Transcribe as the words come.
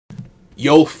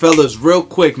Yo fellas, real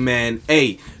quick man,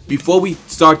 hey, before we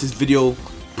start this video,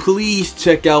 please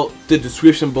check out the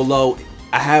description below.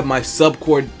 I have my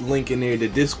subcord link in there, the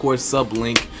Discord sub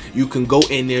link. You can go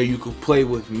in there, you can play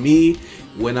with me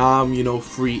when I'm,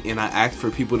 free and I ask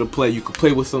for people to play. You can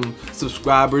play with some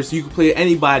subscribers, you can play with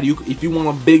anybody. If you want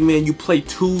a big man, you play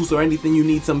twos or anything, you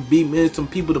need some big men, some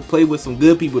people to play with, some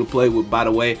good people to play with, by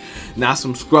the way. Not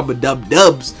some scrubber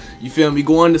dubs. You feel me?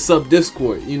 Go on the sub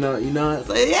Discord, it's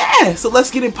like, yeah, so let's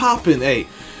get it popping. Hey,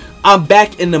 I'm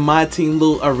back in the my team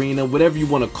little arena, whatever you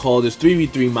want to call this,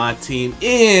 3v3 my team,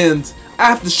 and I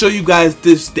have to show you guys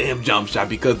this damn jump shot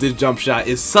because this jump shot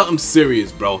is something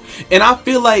serious, bro. And I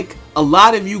feel like a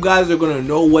lot of you guys are gonna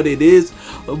know what it is,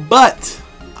 but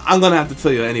I'm gonna have to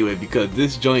tell you anyway because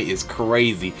this joint is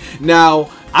crazy.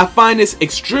 Now, I find this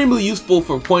extremely useful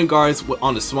for point guards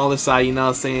on the smaller side, you know what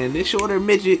I'm saying? This shorter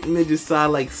midget side,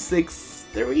 like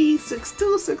 6'3",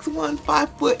 6'2", 6'1", 5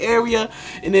 foot area,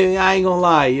 and then I ain't gonna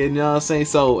lie, you know what I'm saying?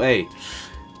 So hey,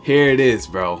 here it is,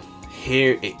 bro.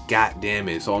 Here it goddamn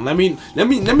is. So let me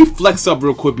flex up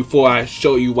real quick before I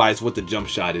show you guys what the jump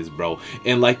shot is, bro.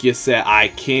 And like you said, I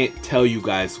can't tell you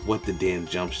guys what the damn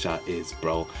jump shot is,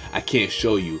 bro. I can't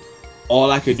show you.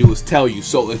 All I can do is tell you.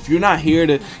 So if you're not here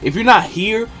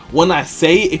when I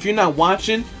say it, if you're not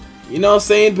watching, you know what I'm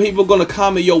saying, people gonna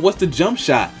comment, yo, what's the jump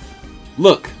shot?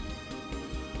 Look,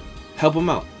 help them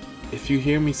out. If you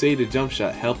hear me say the jump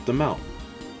shot, help them out.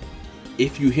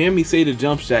 If you hear me say the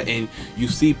jump shot and you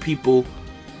see people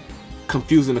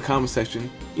confused in the comment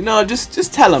section,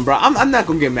 just tell them, bro. I'm not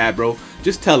gonna get mad, bro.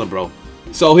 Just tell them, bro.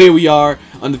 So here we are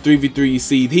on the 3v3. You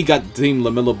see, he got the same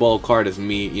LaMelo Ball card as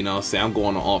me. You know, say I'm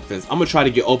going on offense. I'm gonna try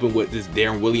to get open with this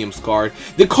Darren Williams card.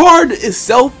 The card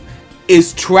itself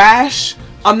is trash.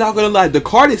 I'm not gonna lie. The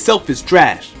card itself is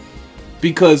trash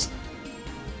because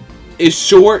it's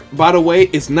short. By the way,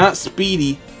 it's not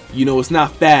speedy. It's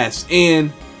not fast,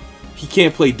 and he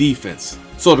can't play defense.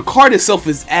 So the card itself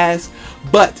is ass,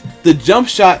 but the jump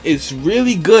shot is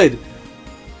really good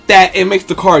that it makes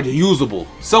the card usable,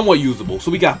 somewhat usable. So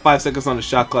we got 5 seconds on the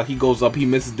shot clock. He goes up, he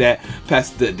misses that,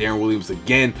 passes to Darren Williams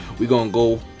again. We're gonna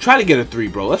go try to get a 3,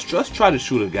 bro. Let's try to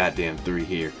shoot a goddamn 3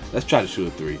 here. Let's try to shoot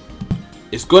a 3.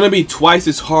 It's gonna be twice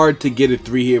as hard to get a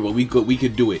 3 here, but we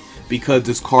could do it because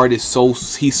this card is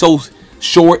he's so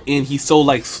short and he's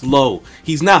so slow.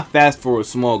 He's not fast for a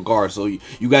small guard, so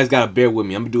you guys gotta bear with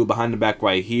me. I'm gonna do it behind the back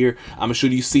right here. I'm gonna show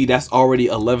you, see that's already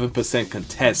 11%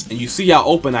 contest, and you see how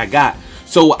open I got.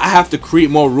 So I have to create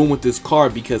more room with this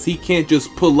card because he can't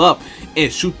just pull up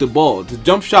and shoot the ball. The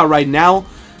jump shot right now,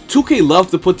 2K loves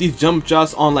to put these jump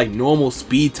shots on normal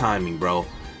speed timing, bro.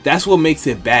 That's what makes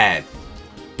it bad.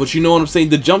 But you know what I'm saying?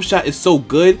 The jump shot is so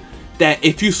good that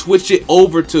if you switch it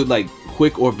over to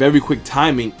quick or very quick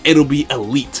timing, it'll be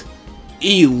elite.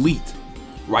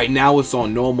 Right now it's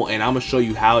on normal, and I'm gonna show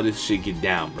you how this shit get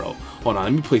down, bro. Hold on,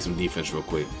 let me play some defense real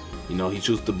quick. He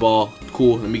shoots the ball,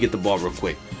 cool. Let me get the ball real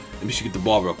quick.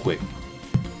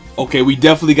 Okay, we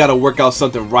definitely gotta work out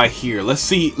something right here. Let's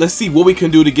see what we can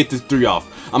do to get this 3 off.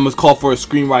 I'm gonna call for a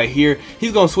screen right here.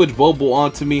 He's gonna switch Bobo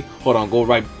onto me. Hold on, go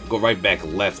right back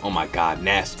left. Oh my god,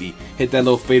 nasty. Hit that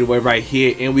little fadeaway right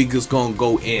here, and we just gonna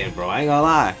go in, bro. I ain't gonna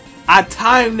lie, I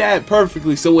timed that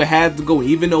perfectly, so it had to go.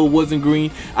 Even though it wasn't green,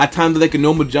 I timed it like a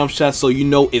normal jump shot, so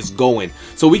it's going.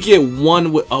 So we get one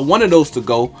of those to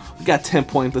go. We got 10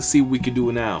 points. Let's see what we can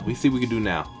do now.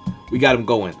 We got him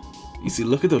going. You see,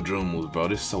 look at the drill moves, bro.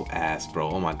 This is so ass, bro.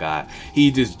 Oh my god,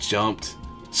 he just jumped.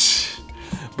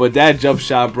 But that jump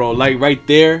shot, bro, right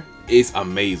there, is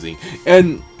amazing.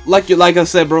 And like I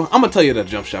said, bro, I'm gonna tell you the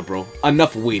jump shot, bro.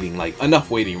 Enough waiting,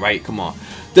 right? Come on.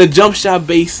 The jump shot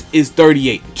base is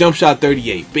 38. Jump shot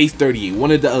 38. Base 38.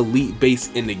 One of the elite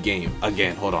base in the game.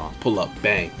 Again, hold on. Pull up.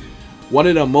 Bang. One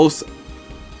of the most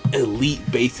elite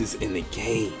bases in the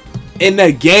game.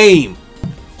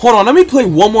 Hold on. Let me play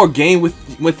one more game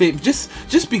with it.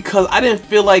 Just because I didn't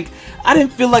feel like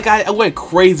I went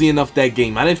crazy enough that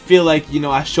game. I didn't feel like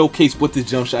I showcased what the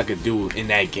jump shot could do in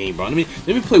that game, bro. Let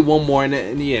me play one more,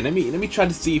 and yeah, let me try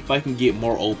to see if I can get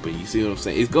more open. You see what I'm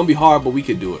saying? It's gonna be hard, but we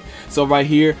can do it. So right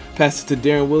here, pass it to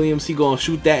Darren Williams. He gonna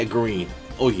shoot that green.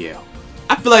 Oh yeah.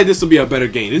 I feel like this will be a better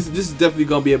game. This is definitely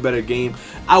gonna be a better game.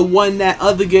 I won that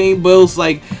other game, but it was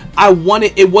I won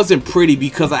it. It wasn't pretty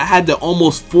because I had to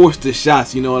almost force the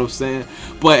shots. You know what I'm saying?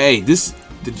 But hey,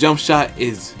 the jump shot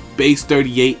is base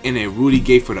 38, and then Rudy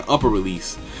Gay for the upper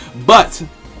release. But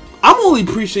I'm only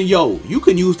preaching, yo, you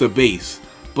can use the base,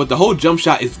 but the whole jump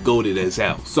shot is goated as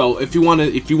hell. So if you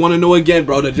wanna know again,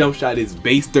 bro, the jump shot is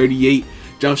base 38,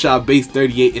 jump shot base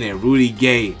 38, and then Rudy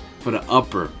Gay for the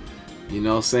upper. You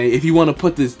know what I'm saying? If you want to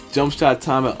put this jump shot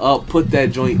timer up, put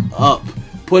that joint up.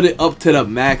 put it up to the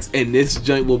max, and this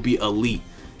joint will be elite.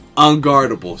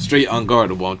 Unguardable, straight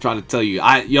unguardable. I'm trying to tell you,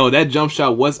 yo, that jump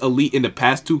shot was elite in the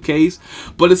past 2Ks,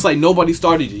 but it's like nobody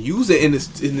started to use it in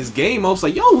this game. I was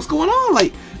like, yo, what's going on?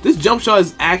 Like, this jump shot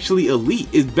is actually elite.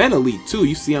 It's been elite too.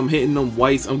 You see, I'm hitting them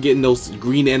whites. I'm getting those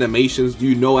green animations.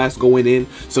 You know that's going in,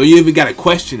 so you even gotta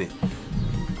question it.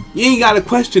 You ain't gotta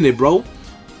question it, bro.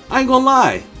 I ain't gonna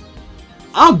lie.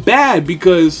 I'm bad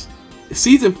because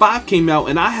Season 5 came out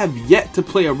and I have yet to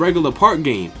play a regular park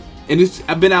game. And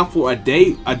I've been out for a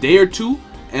day or two,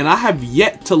 and I have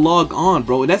yet to log on,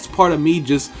 bro. And that's part of me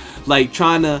just like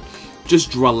trying to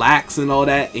just relax and all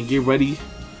that and get ready,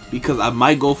 because I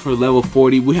might go for level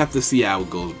 40. We have to see how it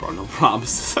goes, bro. No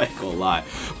promises, I ain't gonna lie.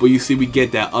 But you see, we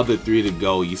get that other 3 to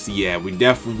go. You see, yeah, we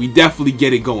definitely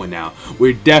get it going now.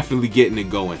 We're definitely getting it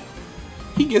going.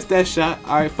 He gets that shot.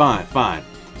 All right, fine.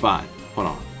 Hold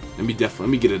on. Let me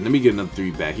get another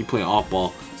 3 back. He playing off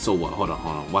ball. So what? Hold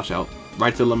on. Watch out.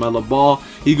 Right to LaMelo Ball.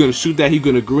 He's gonna shoot that. He's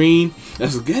gonna green.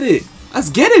 Let's get it. Let's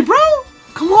get it, bro.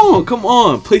 Come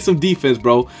on. Play some defense,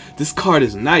 bro. This card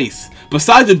is nice.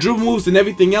 Besides the dribble moves and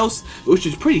everything else, which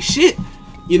is pretty shit.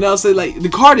 You know what I'm saying? Like, the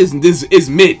card is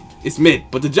mid. It's mid.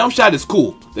 But the jump shot is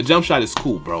cool. The jump shot is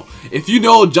cool, bro. If you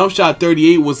know, jump shot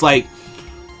 38 was like,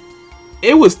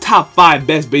 it was top 5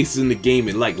 best bases in the game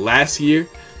in like last year.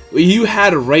 You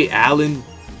had a Ray Allen,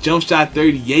 jump shot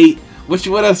 38.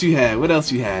 What else you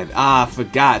had? Ah, I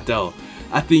forgot though.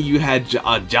 I think you had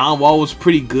John Wall was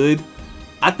pretty good.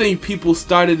 I think people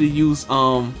started to use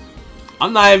I'm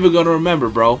not even gonna remember,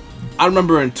 bro. I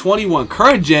remember in 21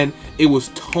 current gen, it was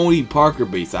Tony Parker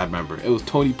base. I remember it was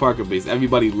Tony Parker base.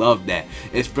 Everybody loved that,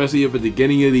 especially at the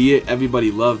beginning of the year.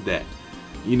 Everybody loved that.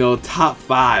 You know, top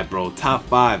 5, bro. Top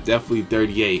 5, definitely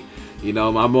 38. You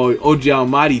know, my boy OG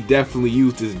Almighty definitely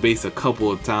used his base a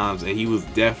couple of times, and he was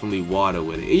definitely water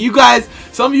with it. And you guys,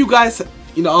 some of you guys,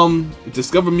 you know,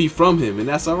 discovered me from him, and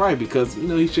that's alright, because, you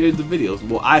know, he shares the videos.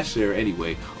 Well, I share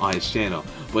anyway on his channel,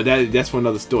 but that's for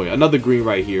another story. Another green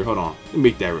right here. Hold on, let me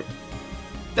make that.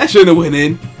 That shouldn't have went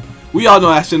in. We all know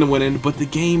that shouldn't have went in, but the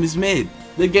game is mid.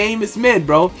 The game is mid,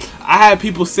 bro. I had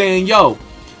people saying, yo,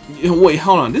 wait,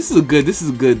 hold on. This is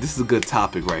a good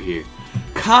topic right here.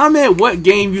 Comment what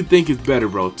game you think is better,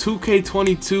 bro.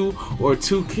 2K22 or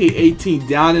 2K18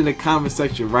 down in the comment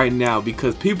section right now,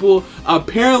 because people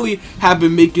apparently have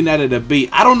been making that a debate.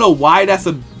 I don't know why that's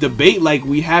a debate, like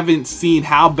we haven't seen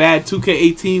how bad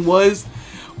 2K18 was,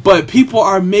 but people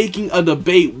are making a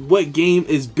debate what game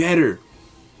is better.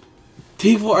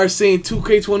 People are saying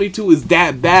 2K22 is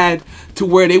that bad to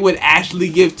where they would actually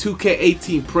give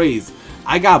 2K18 praise.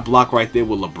 I got blocked right there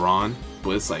with LeBron,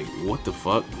 but it's like, what the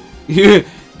fuck?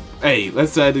 Hey,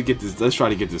 let's try to get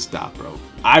this stopped, bro.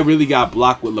 I really got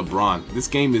blocked with LeBron. This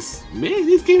game is mid.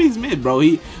 This game is mid, bro.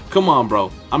 Come on,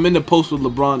 bro. I'm in the post with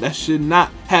LeBron. That should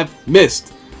not have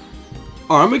missed.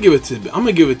 All right, I'm gonna give it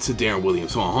to Darren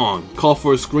Williams. Hold on. Call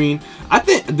for a screen.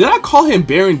 Did I call him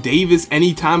Baron Davis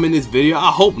anytime in this video?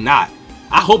 I hope not.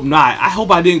 I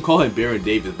hope I didn't call him Baron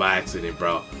Davis by accident,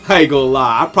 bro. I ain't gonna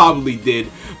lie. I probably did,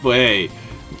 but hey.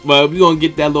 But we're gonna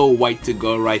get that little white to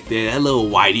go right there. That little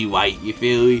whitey white, you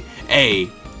feel me? Hey,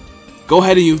 go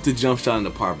ahead and use the jump shot in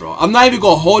the part, bro. I'm not even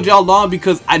gonna hold y'all long,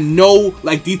 because I know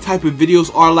like these type of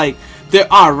videos are like,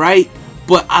 they're alright,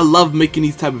 but I love making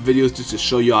these type of videos just to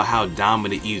show y'all how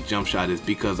dominant each jump shot is,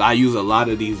 because I use a lot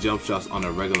of these jump shots on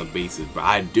a regular basis, bro.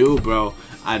 I do, bro.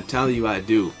 I'm telling you, I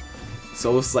do.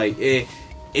 So it's like,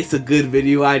 it's a good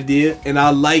video idea, and I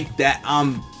like that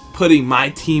I'm putting my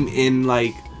team in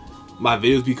like my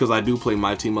videos, because I do play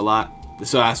my team a lot.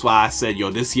 So that's why I said, yo,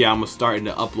 this year I'm gonna start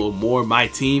to upload more my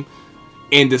team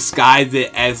and disguise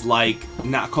it as like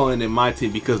not calling it my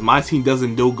team, because my team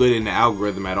doesn't do good in the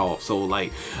algorithm at all. So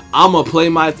like, I'm gonna play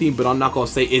my team, but I'm not gonna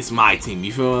say it's my team.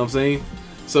 You feel what I'm saying?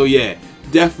 So yeah,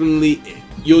 definitely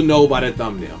you'll know by the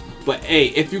thumbnail. But hey,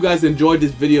 if you guys enjoyed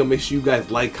this video, make sure you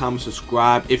guys like, comment,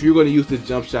 subscribe. If you're gonna use this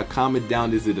jump shot, comment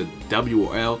down, is it a W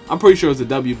or L? I'm pretty sure it's a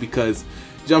W, because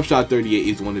jump shot 38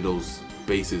 is one of those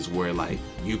bases where like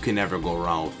you can never go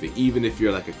wrong with it. Even if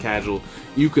you're like a casual,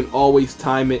 you can always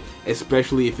time it,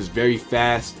 especially if it's very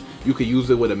fast. You can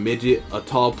use it with a midget, a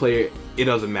tall player, it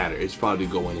doesn't matter, it's probably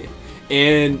going in.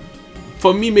 And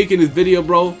for me making this video,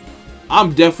 bro,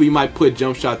 I'm definitely might put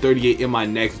jump shot 38 in my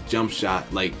next jump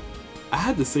shot. Like, I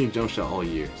had the same jump shot all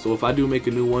year, so if I do make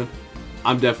a new one,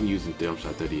 I'm definitely using jump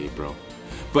shot 38, bro.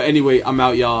 But anyway, I'm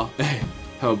out, y'all.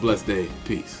 Have a blessed day.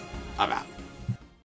 Peace. I'm out.